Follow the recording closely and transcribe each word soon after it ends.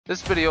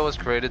This video was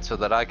created so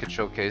that I could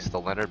showcase the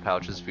Leonard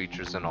pouch's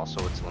features and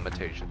also its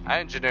limitations. I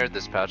engineered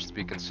this pouch to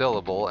be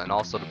concealable and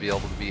also to be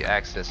able to be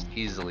accessed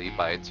easily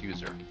by its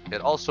user.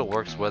 It also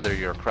works whether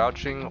you're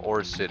crouching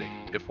or sitting.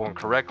 If worn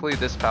correctly,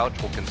 this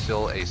pouch will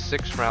conceal a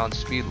 6-round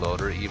speed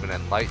loader even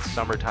in light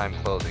summertime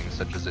clothing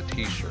such as a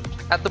t-shirt.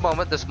 At the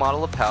moment, this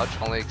model of pouch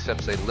only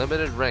accepts a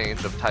limited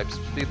range of types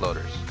of speed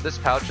loaders. This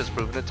pouch has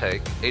proven to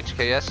take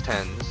HKS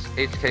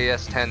 10s,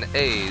 HKS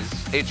 10As,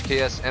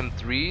 HKS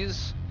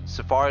M3s,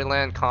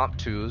 Safariland Comp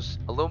 2s,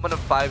 aluminum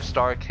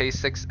 5-star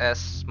K6S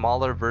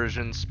smaller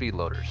version speed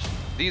loaders.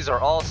 These are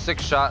all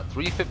 6-shot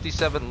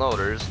 357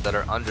 loaders that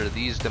are under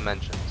these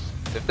dimensions.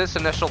 If this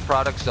initial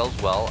product sells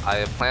well, I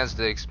have plans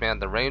to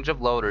expand the range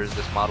of loaders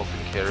this model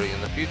can carry in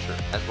the future,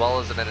 as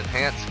well as an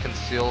enhanced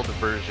concealed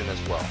version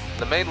as well.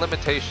 The main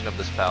limitation of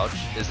this pouch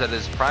is that it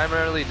is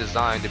primarily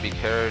designed to be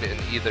carried in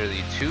either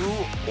the 2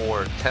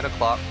 or 10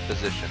 o'clock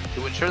position.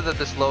 To ensure that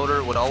this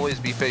loader would always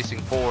be facing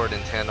forward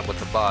in tandem with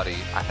the body,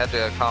 I had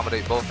to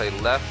accommodate both a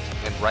left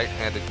and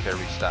right-handed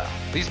carry style.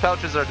 These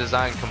pouches are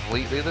designed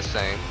completely the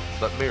same,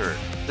 but mirrored.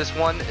 This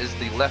one is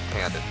the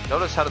left-handed.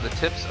 Notice how the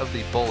tips of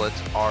the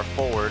bullets are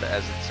forward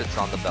as it sits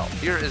on the belt.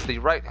 Here is the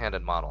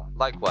right-handed model.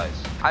 Likewise,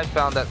 I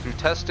found that through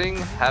testing,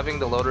 having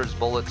the loader's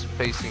bullets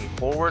facing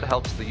forward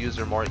helps the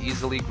user more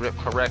easily grip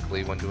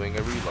correctly when doing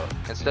a reload,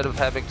 instead of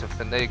having to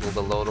finagle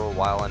the loader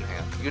while in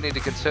hand. You need to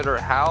consider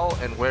how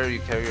and where you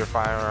carry your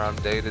firearm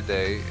day to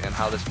day and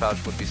how this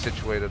pouch would be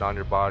situated on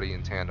your body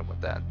in tandem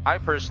with that. I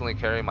personally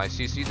carry my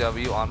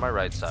CCW on my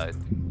right side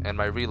and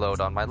my reload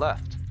on my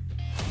left.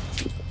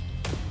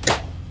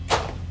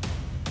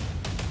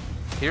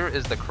 Here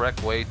is the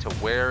correct way to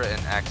wear and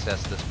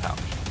access this pouch.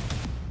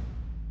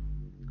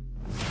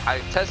 I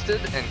tested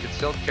and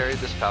concealed carried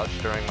this pouch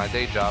during my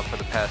day job for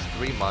the past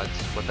 3 months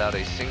without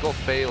a single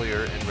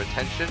failure in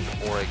retention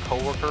or a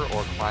coworker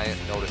or client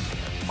noticing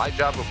it. My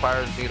job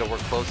requires me to work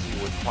closely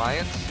with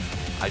clients.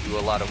 I do a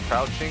lot of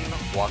crouching,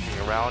 walking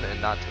around, and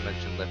not to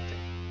mention lifting.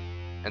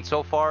 And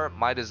so far,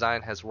 my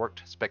design has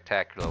worked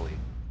spectacularly.